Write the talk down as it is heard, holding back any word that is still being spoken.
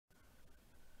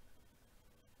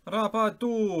Rapa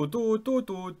do.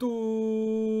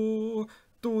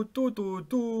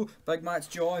 Big Match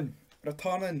John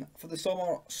returning for the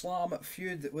Summer Slam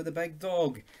feud with the big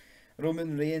dog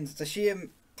Roman Reigns. It's a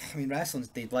shame. I mean, wrestling's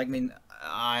dead. Like, I mean,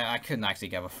 I couldn't actually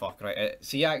give a fuck, right?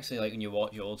 See, actually, like when you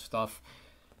watch old stuff,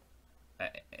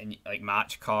 and like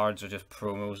match cards or just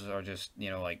promos or just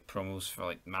like promos for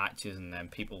like matches and then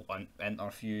people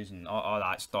interviews and all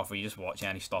that stuff, or you just watch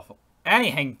any stuff,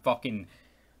 anything fucking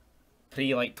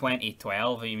pre like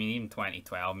 2012. I mean, even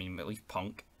 2012. I mean, at least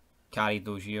Punk carried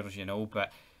those years,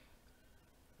 but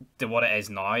to what it is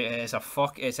now, it's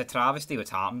a travesty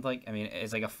what's happened. Like, I mean,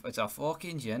 it's a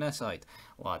fucking genocide,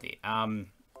 laddie.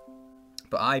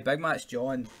 But aye, Big Match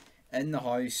John in the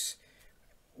house.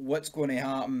 What's going to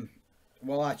happen?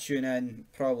 Will I tune in?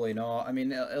 Probably not. I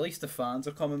mean, at least the fans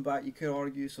are coming back, you could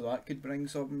argue, so that could bring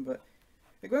something. But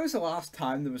like, when was the last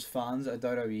time there was fans at a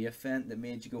WWE event that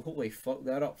made you go, holy fuck,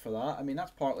 they're up for that? I mean,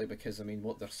 that's partly because, I mean,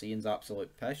 what they're seeing is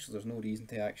absolute pish, so there's no reason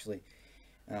to actually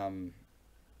um,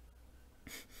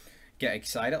 get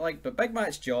excited. Like, but Big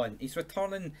Match John, he's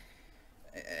returning.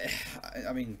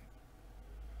 I mean,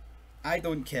 I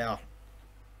don't care.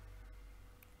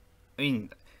 I mean,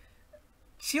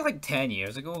 see, like 10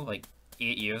 years ago, like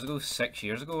 8 years ago, 6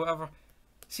 years ago, whatever.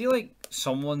 See, like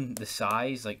someone the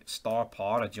size, like star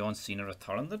power of John Cena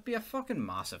returning, there'd be a fucking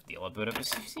massive deal about it. But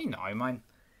see now, man,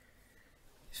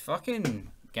 he's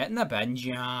fucking getting the bin,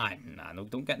 John. Nah, no,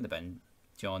 don't get in the bin,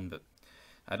 John. But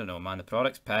I don't know, man. The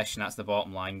product's pish, and that's the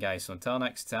bottom line, guys. So until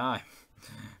next time,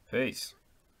 peace.